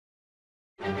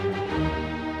Hey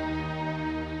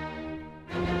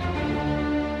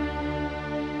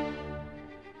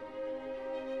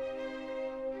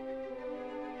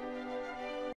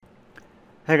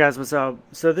guys, what's up?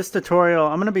 So this tutorial,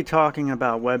 I'm going to be talking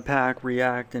about Webpack,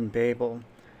 React, and Babel.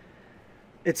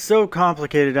 It's so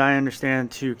complicated, I understand,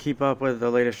 to keep up with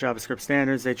the latest JavaScript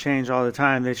standards. They change all the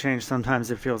time. They change sometimes,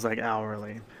 it feels like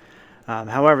hourly.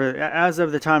 However, as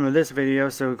of the time of this video,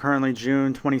 so currently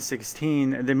June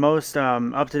 2016, the most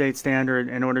up-to-date standard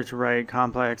in order to write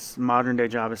complex modern-day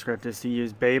JavaScript is to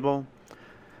use Babel,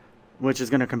 which is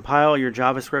going to compile your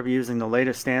JavaScript using the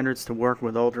latest standards to work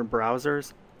with older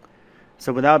browsers.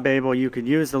 So without Babel, you could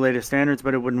use the latest standards,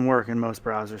 but it wouldn't work in most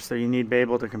browsers. So you need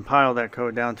Babel to compile that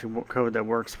code down to code that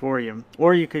works for you.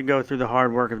 Or you could go through the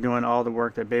hard work of doing all the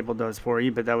work that Babel does for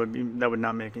you, but that would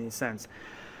not make any sense.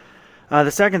 The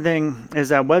second thing is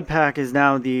that Webpack is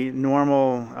now the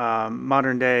normal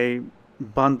modern-day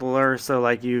bundler. So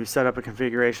like you set up a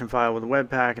configuration file with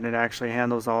Webpack, and it actually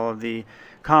handles all of the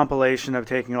compilation of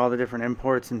taking all the different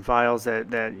imports and files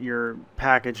that your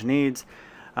package needs.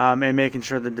 And making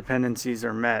sure the dependencies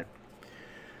are met.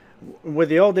 With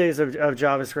the old days of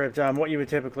JavaScript, what you would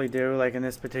typically do, like in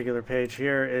this particular page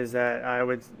here, is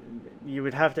that you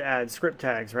would have to add script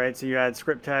tags, right? So you add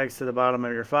script tags to the bottom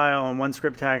of your file, and one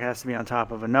script tag has to be on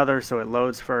top of another, so it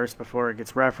loads first before it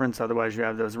gets referenced. Otherwise, you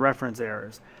have those reference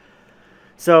errors.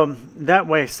 So that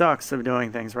way sucks of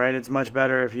doing things, right? It's much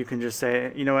better if you can just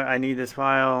say, you know what, I need this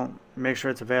file, make sure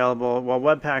it's available. Well,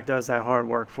 Webpack does that hard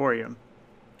work for you.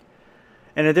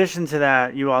 In addition to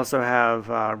that, you also have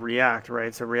React,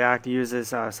 right? So React uses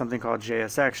something called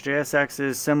JSX. JSX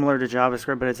is similar to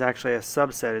JavaScript, but it's actually a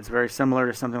subset. It's very similar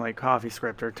to something like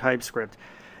CoffeeScript or TypeScript.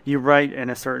 You write in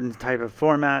a certain type of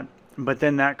format, but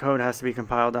then that code has to be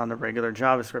compiled onto regular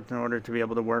JavaScript in order to be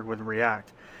able to work with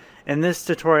React. In this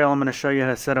tutorial, I'm going to show you how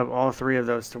to set up all three of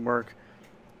those to work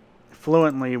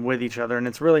fluently with each other, and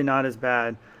it's really not as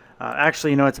bad. Actually,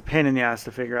 you know, it's a pain in the ass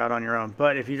to figure out on your own.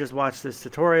 But if you just watch this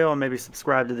tutorial and maybe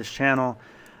subscribe to this channel,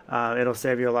 it'll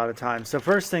save you a lot of time. So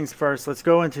first things first, let's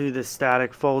go into this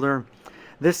static folder.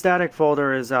 This static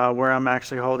folder is where I'm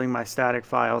actually holding my static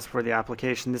files for the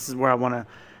application. This is where I want to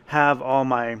have all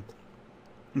my,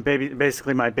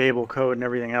 basically my Babel code and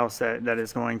everything else that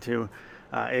is going to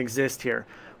exist here.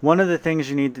 One of the things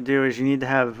you need to do is you need to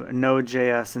have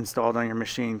Node.js installed on your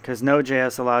machine, because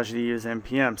Node.js allows you to use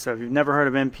NPM. So if you've never heard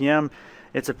of NPM,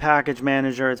 it's a package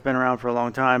manager. It's been around for a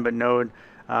long time, but Node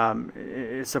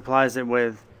it supplies it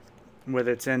with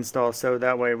its install. So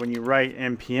that way when you write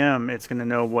NPM, it's going to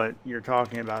know what you're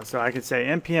talking about. So I could say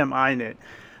npm init.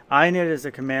 Init is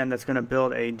a command that's going to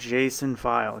build a JSON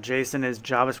file. JSON is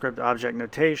JavaScript object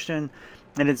notation.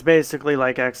 And it's basically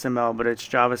like XML, but it's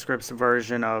JavaScript's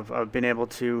version of being able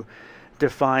to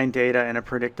define data in a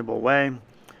predictable way.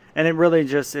 And it really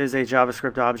just is a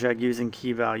JavaScript object using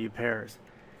key value pairs.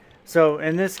 So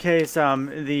in this case, the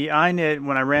init,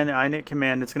 when I ran the init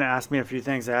command, it's going to ask me a few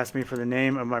things. It asked me for the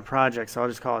name of my project, so I'll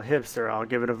just call it Hipster. I'll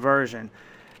give it a version.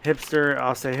 Hipster,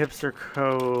 I'll say Hipster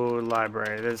Code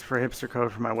Library. This is for Hipster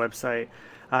code for my website.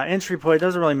 Entry point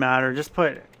doesn't really matter. Just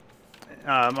put,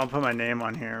 I'll put my name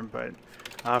on here, but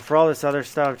for all this other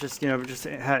stuff, just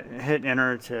hit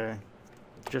enter to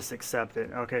just accept it.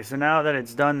 Okay, so now that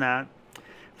it's done that,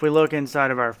 if we look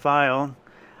inside of our file,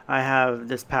 I have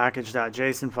this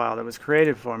package.json file that was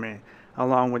created for me,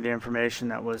 along with the information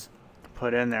that was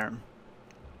put in there.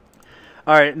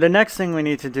 Alright, the next thing we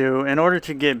need to do, in order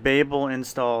to get Babel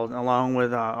installed, along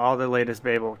with all the latest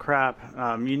Babel crap,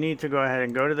 you need to go ahead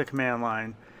and go to the command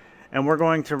line, and we're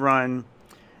going to run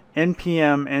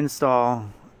npm install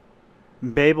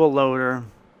Babel loader,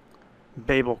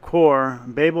 Babel core,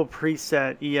 Babel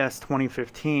preset ES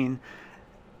 2015.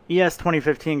 ES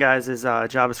 2015, guys, is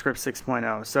JavaScript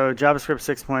 6.0. So JavaScript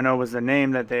 6.0 was the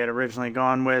name that they had originally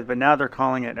gone with, but now they're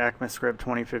calling it ECMAScript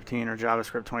 2015 or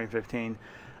JavaScript 2015.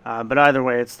 But either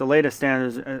way, it's the latest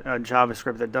standards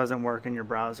JavaScript that doesn't work in your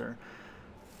browser,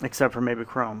 except for maybe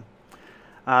Chrome.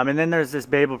 And then there's this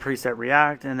Babel preset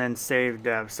React, and then save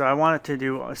dev. So I wanted to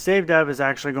do save dev is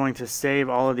actually going to save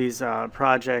all of these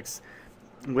projects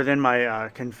within my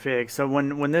config. So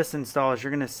when this installs,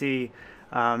 you're going to see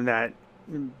that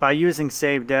by using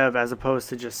save dev as opposed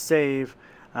to just save,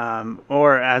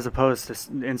 or as opposed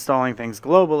to installing things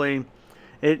globally,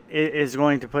 it is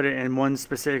going to put it in one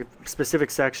specific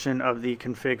section of the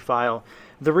config file.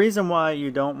 The reason why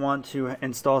you don't want to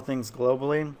install things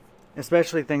globally,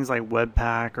 especially things like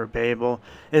Webpack or Babel,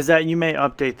 is that you may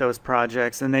update those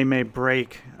projects and they may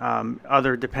break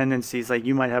other dependencies. Like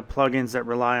you might have plugins that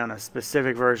rely on a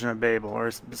specific version of Babel or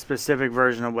a specific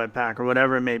version of Webpack or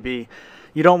whatever it may be.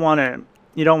 You don't want to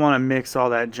you don't want to mix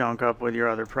all that junk up with your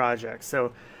other projects.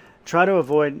 So try to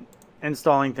avoid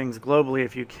installing things globally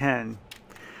if you can.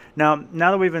 Now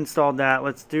that we've installed that,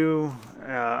 let's do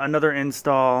another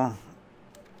install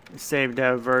save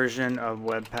dev version of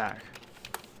Webpack.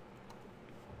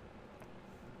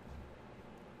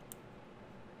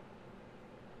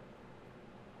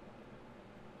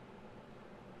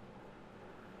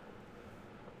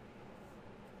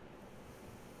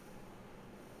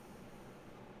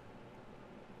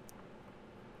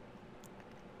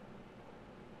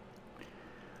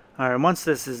 Alright, once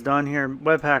this is done here,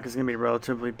 Webpack is going to be a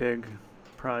relatively big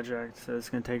project, so it's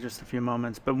going to take just a few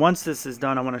moments. But once this is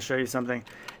done, I want to show you something.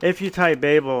 If you type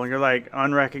Babel, you're like,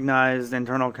 unrecognized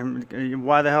internal,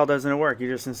 why the hell doesn't it work?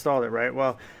 You just installed it, right?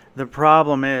 Well, the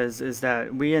problem is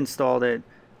that we installed it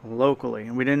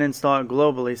locally. We didn't install it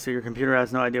globally, so your computer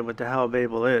has no idea what the hell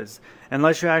Babel is.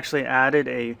 Unless you actually added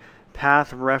a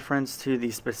path reference to the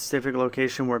specific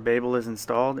location where Babel is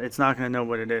installed, it's not going to know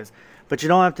what it is. But you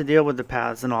don't have to deal with the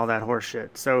paths and all that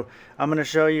horseshit. So I'm going to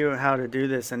show you how to do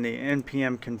this in the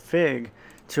npm config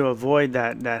to avoid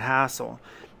that hassle.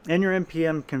 In your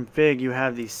npm config, you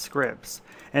have these scripts.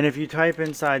 And if you type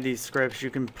inside these scripts, you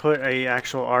can put a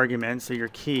actual argument, so your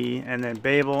key, and then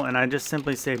Babel, and I just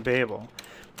simply say Babel.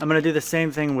 I'm going to do the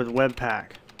same thing with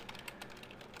Webpack.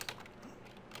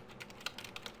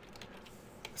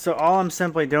 So all I'm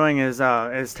simply doing is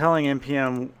telling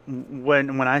npm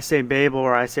when I say Babel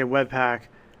or I say Webpack,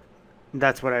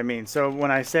 that's what I mean. So when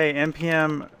I say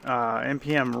npm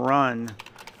run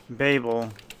Babel,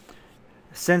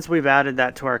 since we've added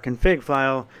that to our config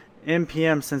file,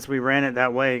 npm, since we ran it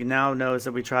that way, now knows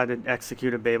that we tried to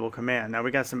execute a Babel command. Now we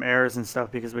got some errors and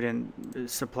stuff because we didn't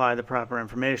supply the proper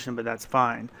information, but that's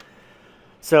fine.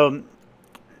 So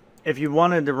if you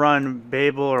wanted to run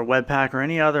Babel or Webpack or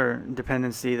any other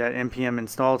dependency that npm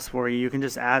installs for you, you can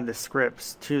just add the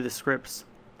scripts to the scripts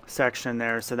section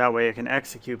there, so that way it can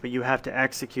execute, but you have to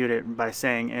execute it by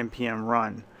saying npm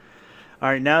run.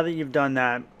 Alright, now that you've done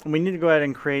that, we need to go ahead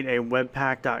and create a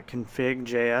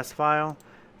webpack.config.js file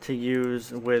to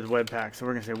use with Webpack. So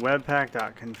we're going to say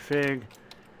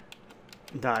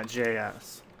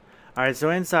webpack.config.js. Alright,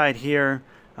 so inside here,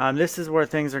 this is where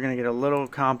things are going to get a little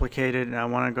complicated, and I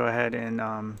want to go ahead and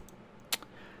I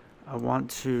want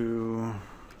to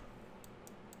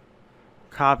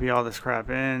copy all this crap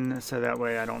in so that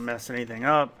way I don't mess anything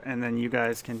up, and then you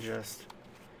guys can just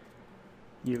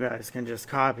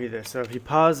copy this. So if you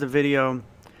pause the video,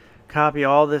 copy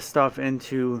all this stuff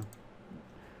into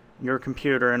your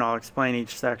computer, and I'll explain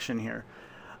each section here.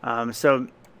 So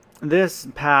this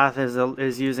path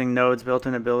is using Node's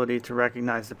built-in ability to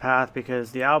recognize the path, because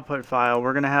the output file,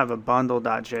 we're going to have a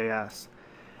bundle.js,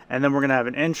 and then we're going to have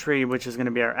an entry which is going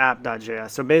to be our app.js.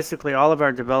 So basically all of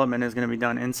our development is going to be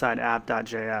done inside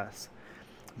app.js.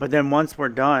 But then once we're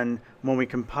done, when we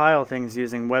compile things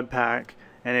using Webpack,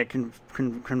 and it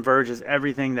converges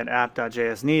everything that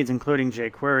app.js needs, including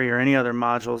jQuery or any other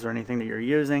modules or anything that you're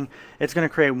using, it's going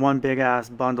to create one big ass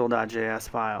bundle.js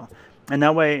file. And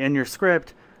that way in your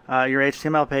script, your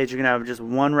HTML page, you can have just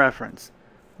one reference,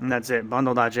 and that's it,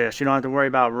 bundle.js. You don't have to worry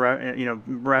about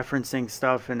referencing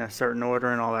stuff in a certain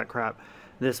order and all that crap.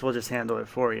 This will just handle it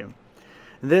for you.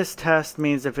 This test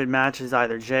means if it matches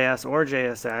either JS or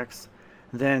JSX,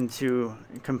 then to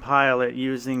compile it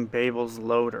using Babel's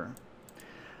loader.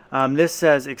 This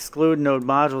says exclude node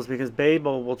modules, because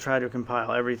Babel will try to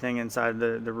compile everything inside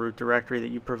the root directory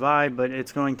that you provide, but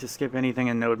it's going to skip anything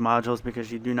in node modules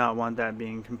because you do not want that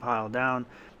being compiled down.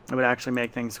 It would actually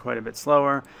make things quite a bit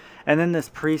slower. And then this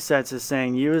presets is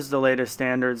saying use the latest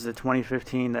standards, the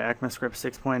 2015, the ECMAScript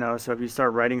 6.0. So if you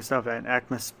start writing stuff at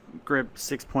ECMAScript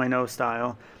 6.0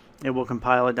 style, it will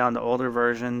compile it down to older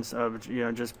versions of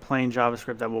just plain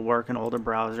JavaScript that will work in older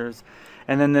browsers.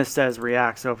 And then this says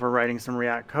React. So if we're writing some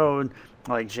React code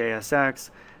like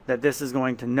JSX, that this is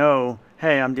going to know,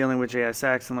 hey, I'm dealing with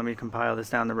JSX, and let me compile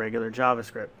this down to regular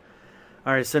JavaScript.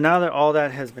 Alright, so now that all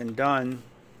that has been done,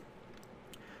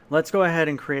 let's go ahead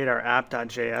and create our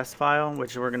app.js file,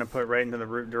 which we're going to put right into the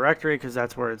root directory, because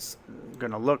that's where it's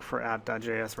going to look for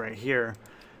app.js right here.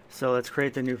 So let's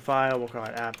create the new file. We'll call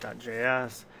it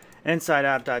app.js. Inside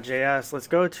app.js, let's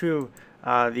go to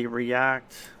the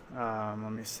React.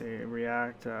 Let me see,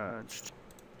 React.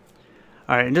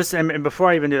 Alright, and before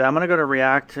I even do that, I'm going to go to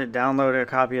React to download a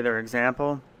copy of their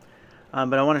example.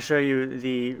 But I want to show you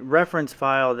the reference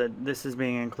file that this is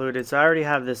being included. So I already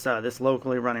have this this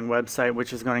locally running website,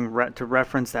 which is going to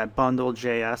reference that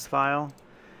bundle.js file.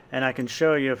 And I can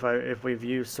show you if we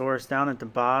view source down at the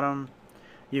bottom,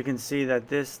 you can see that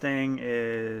this thing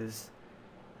is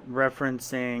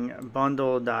referencing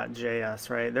bundle.js,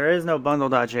 right? There is no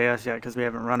bundle.js yet because we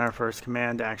haven't run our first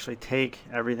command to actually take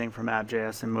everything from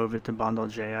app.js and move it to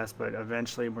bundle.js, but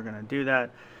eventually we're going to do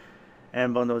that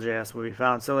and bundle.js will be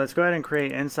found. So let's go ahead and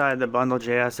create inside the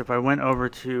bundle.js. If I went over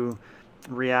to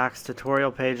React's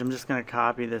tutorial page, I'm just going to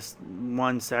copy this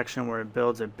one section where it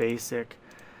builds a basic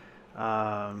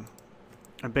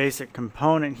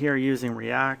component here using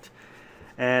React.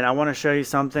 And I want to show you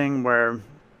something where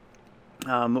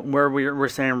we're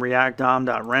saying React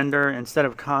DOM.render. Instead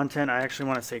of content, I actually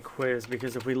want to say quiz,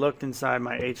 because if we looked inside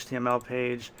my HTML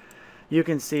page, you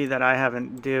can see that I have a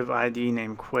div ID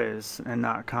named quiz and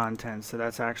not content. So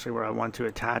that's actually where I want to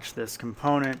attach this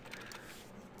component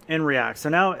in React. So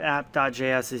now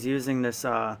app.js is using this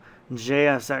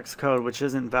JSX code, which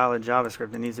isn't valid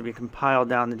JavaScript. It needs to be compiled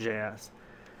down to JS.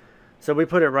 So we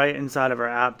put it right inside of our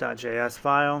app.js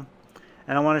file.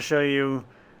 And I want to show you,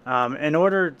 in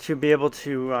order to be able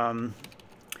to,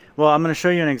 well, I'm going to show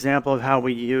you an example of how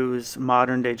we use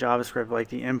modern day JavaScript, like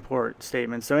the import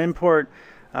statement. So import,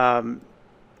 the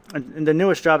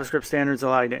newest JavaScript standards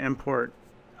allow you to import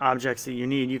objects that you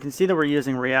need. You can see that we're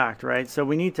using React, right? So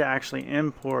we need to actually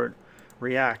import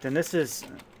React. And this is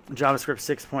JavaScript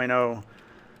 6.0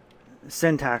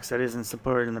 syntax that isn't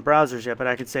supported in the browsers yet, but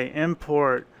I could say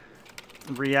import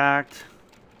React,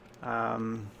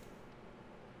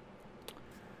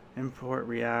 import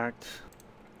React,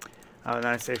 and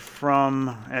I say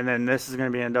from, and then this is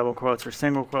going to be in double quotes or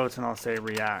single quotes, and I'll say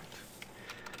React.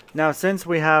 Now, since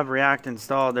we have React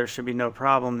installed, there should be no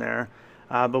problem there.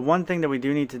 But one thing that we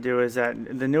do need to do is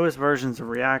that the newest versions of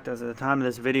React, as at the time of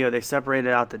this video, they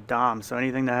separated out the DOM. So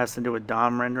anything that has to do with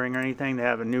DOM rendering or anything, they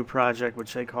have a new project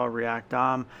which they call React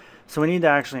DOM. So we need to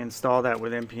actually install that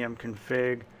with npm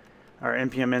config or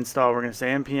npm install. We're going to say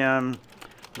npm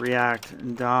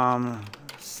React DOM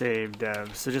save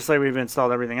dev. So just like we've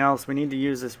installed everything else, we need to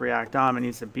use this React DOM. It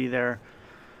needs to be there.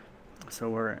 So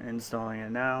we're installing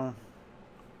it now.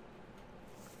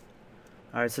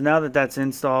 Alright, so now that that's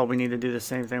installed, we need to do the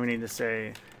same thing. We need to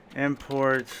say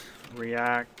import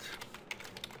React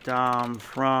DOM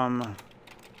from,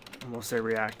 and we'll say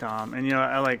React DOM. And you know,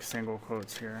 I like single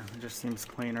quotes here. It just seems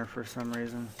cleaner for some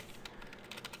reason.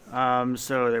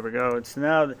 So there we go. It's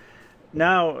now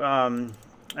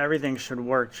everything should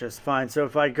work just fine. So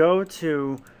if I go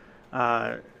to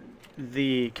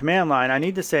the command line, I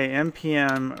need to say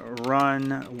npm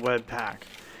run webpack.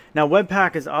 Now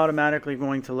Webpack is automatically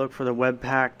going to look for the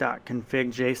webpack.config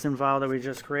JSON file that we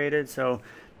just created. So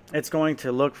it's going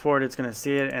to look for it, it's going to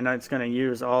see it, and it's going to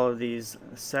use all of these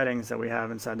settings that we have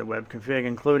inside the web config,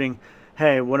 including,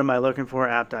 hey, what am I looking for?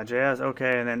 App.js,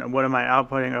 okay, and then what am I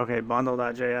outputting? Okay,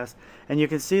 bundle.js. And you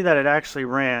can see that it actually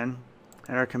ran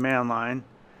in our command line.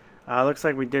 Looks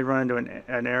like we did run into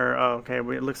an error. Oh, okay, it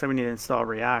looks like we need to install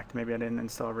React. Maybe I didn't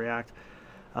install React.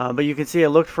 But you can see it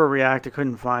looked for React, it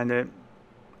couldn't find it.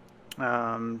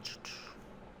 Alright,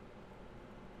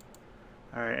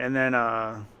 and then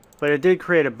but it did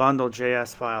create a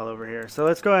bundle.js file over here. So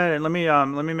let's go ahead and let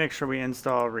me make sure we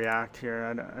install React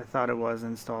here. I thought it was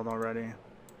installed already.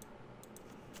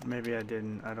 Maybe I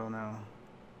didn't. I don't know.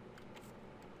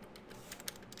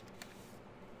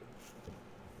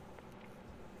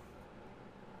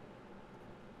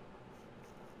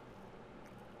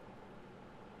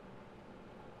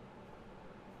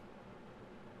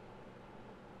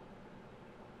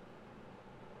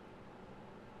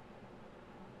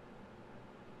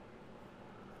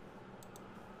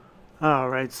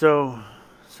 Alright, so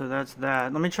that's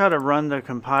that. Let me try to run the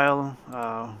compile.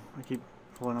 I keep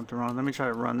pulling up the wrong. Let me try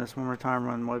to run this one more time,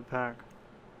 run Webpack.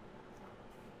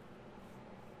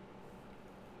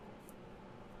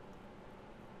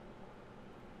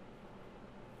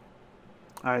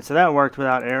 Alright, so that worked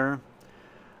without error.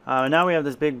 Now we have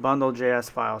this big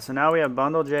bundle.js file. So now we have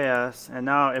bundle.js, and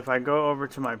now if I go over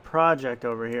to my project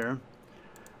over here,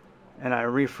 and I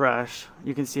refresh,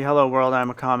 you can see hello world,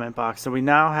 I'm a comment box. So we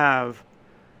now have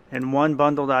in one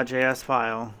bundle.js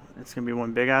file, it's going to be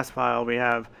one big ass file, we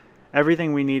have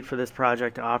everything we need for this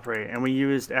project to operate. And we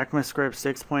used ECMAScript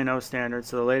 6.0 standards,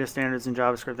 so the latest standards in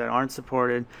JavaScript that aren't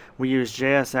supported. We used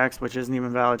JSX, which isn't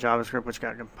even valid JavaScript, which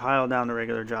got compiled down to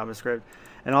regular JavaScript.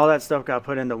 And all that stuff got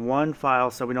put into one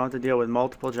file, so we don't have to deal with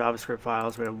multiple JavaScript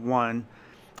files. We have one,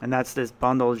 and that's this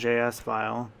bundle.js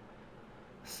file.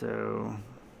 So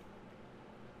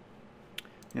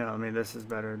yeah, I mean, this is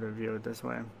better to view it this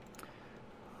way.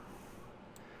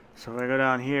 So if I go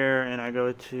down here and I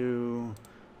go to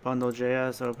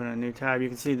bundle.js, open a new tab, you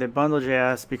can see that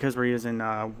bundle.js, because we're using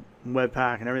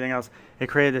Webpack and everything else, it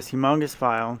created this humongous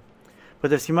file. But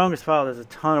this humongous file does a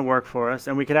ton of work for us,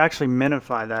 and we could actually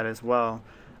minify that as well.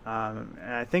 And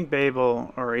I think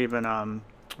Babel or even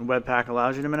Webpack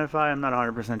allows you to minify. I'm not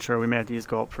 100% sure. We may have to use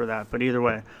Gulp for that, but either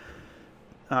way,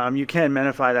 you can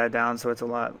minify that down so it's a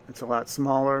lot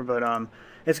smaller, but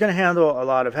it's going to handle a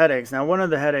lot of headaches. Now, one of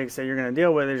the headaches that you're going to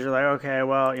deal with is you're like, okay,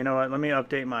 well, you know what? Let me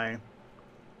update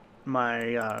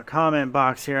my comment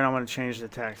box here, and I want to change the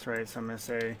text, right? So I'm going to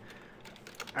say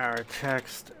our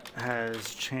text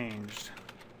has changed.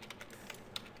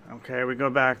 Okay, we go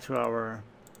back to our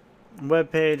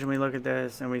web page and we look at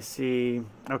this and we see,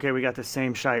 okay, we got the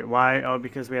same shite. Why? Oh,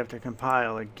 because we have to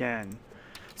compile again.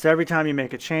 So every time you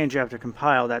make a change, you have to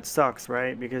compile. That sucks,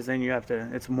 right? Because then you have to,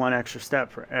 it's one extra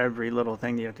step for every little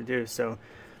thing you have to do. So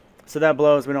that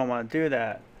blows. We don't want to do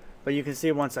that. But you can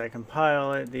see once I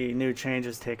compile it, the new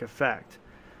changes take effect.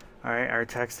 All right, our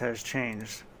text has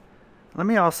changed. Let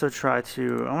me also try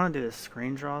to, I want to do this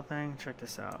screen draw thing. Check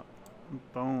this out.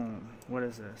 Boom. What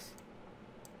is this?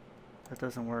 That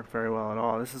doesn't work very well at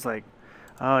all. This is like,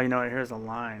 oh, you know what? Here's a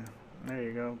line. There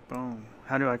you go. Boom.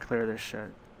 How do I clear this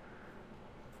shit?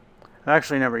 I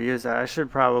actually never used that. I should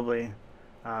probably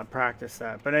practice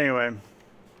that. But anyway.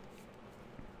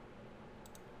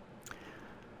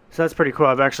 So that's pretty cool.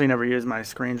 I've actually never used my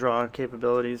screen draw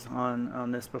capabilities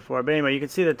on this before. But anyway, you can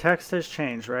see the text has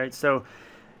changed, right? So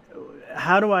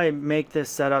how do I make this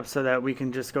set up so that we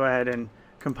can just go ahead and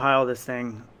compile this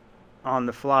thing on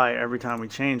the fly every time we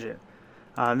change it?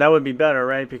 That would be better,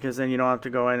 right? Because then you don't have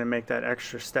to go in and make that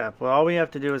extra step. Well, all we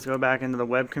have to do is go back into the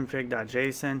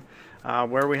webconfig.json.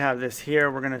 Where we have this here,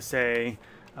 we're going to say,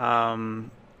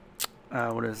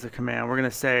 what is the command? We're going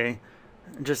to say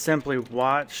just simply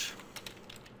watch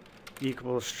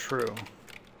equals true.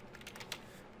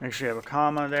 Make sure you have a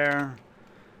comma there.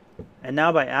 And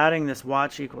now by adding this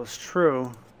watch equals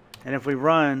true, and if we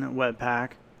run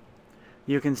Webpack,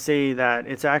 you can see that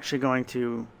it's actually going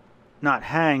to not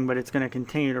hang, but it's going to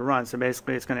continue to run. So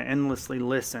basically it's going to endlessly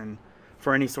listen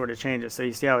for any sort of changes. So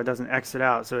you see how it doesn't exit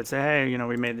out. So it say, hey, you know,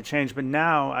 we made the change. But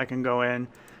now I can go in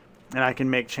and I can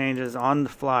make changes on the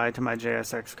fly to my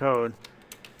JSX code.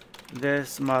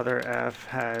 This mother F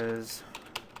has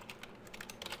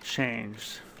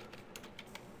changed.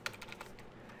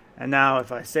 And now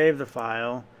if I save the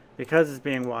file, because it's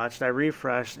being watched, I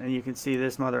refresh and you can see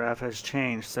this mother F has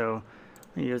changed. So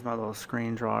let me use my little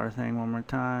screen drawer thing one more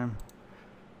time.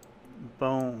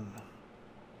 Boom.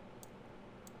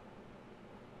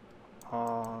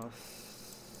 Awesome.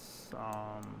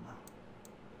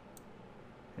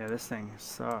 Yeah, this thing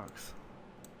sucks.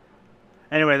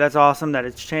 Anyway, that's awesome that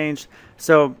it's changed.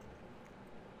 So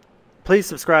please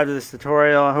subscribe to this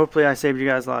tutorial. Hopefully I saved you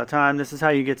guys a lot of time. This is how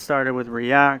you get started with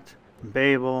React,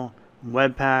 Babel,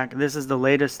 Webpack. This is the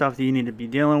latest stuff that you need to be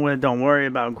dealing with. Don't worry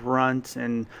about Grunt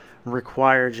and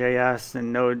Require.js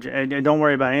and Node. Don't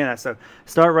worry about any of that stuff.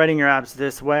 Start writing your apps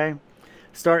this way.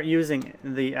 Start using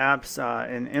the apps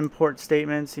in import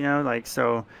statements, you know, like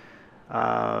so.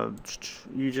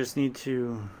 You just need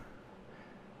to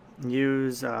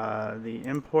use the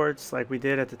imports like we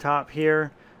did at the top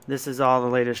here. This is all the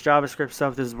latest JavaScript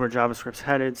stuff. This is where JavaScript's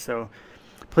headed. So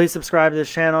please subscribe to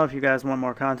this channel if you guys want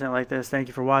more content like this. Thank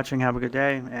you for watching. Have a good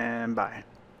day and bye.